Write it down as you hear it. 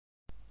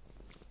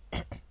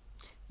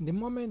The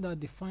moment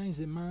that defines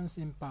a man's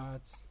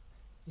impact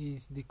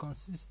is the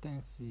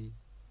consistency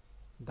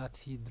that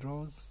he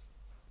draws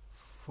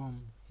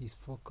from his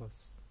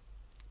focus.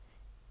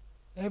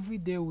 Every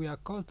day we are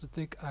called to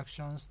take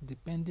actions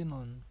depending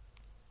on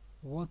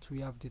what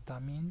we have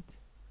determined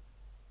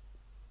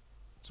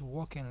to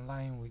walk in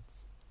line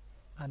with,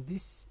 and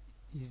this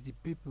is the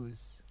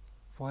purpose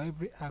for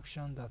every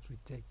action that we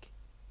take.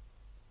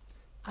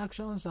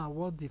 Actions are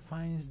what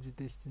defines the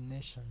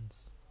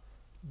destinations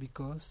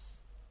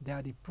because they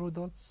are the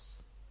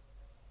products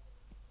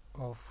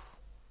of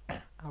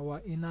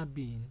our inner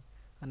being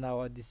and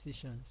our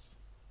decisions.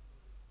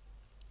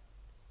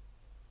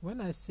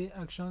 When I say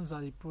actions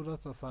are the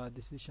product of our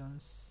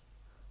decisions,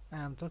 I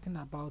am talking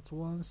about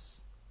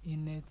one's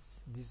innate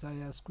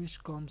desires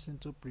which comes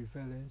into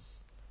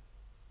prevalence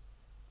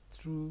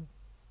through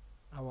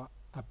our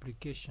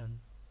application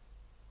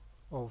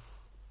of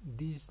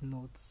these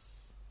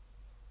notes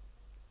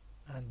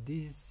and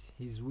these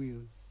his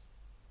wills.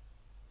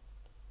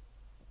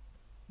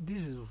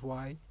 This is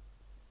why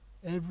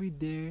every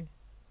day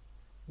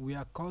we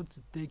are called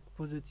to take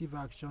positive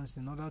actions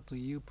in order to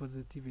yield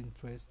positive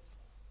interest.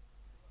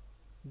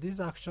 These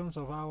actions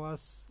of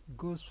ours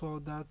goes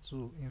further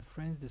to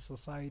influence the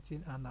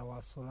society and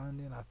our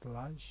surrounding at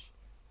large.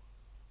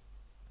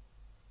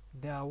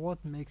 They are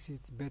what makes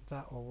it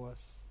better or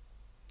worse.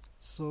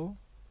 So,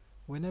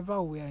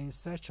 whenever we are in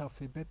search of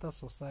a better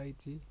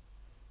society,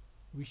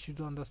 we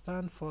should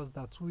understand first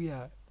that we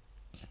are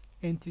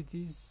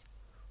entities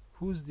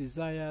whose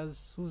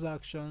desires, whose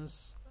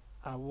actions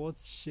are what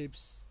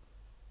shapes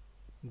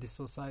the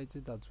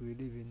society that we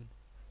live in.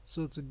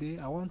 So today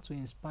I want to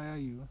inspire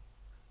you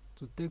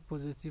to take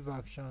positive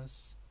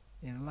actions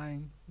in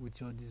line with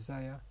your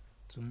desire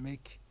to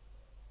make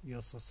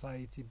your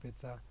society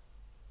better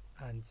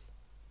and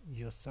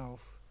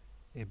yourself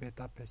a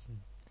better person.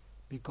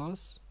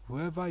 Because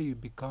whoever you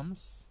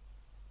become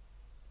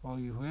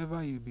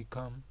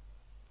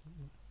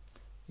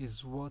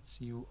is what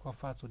you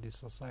offer to the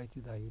society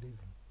that you live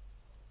in.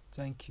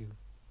 Thank you.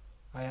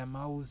 I am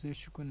Awuze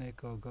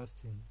Chukwuneke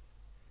Augustine.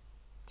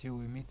 Till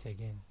we meet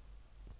again.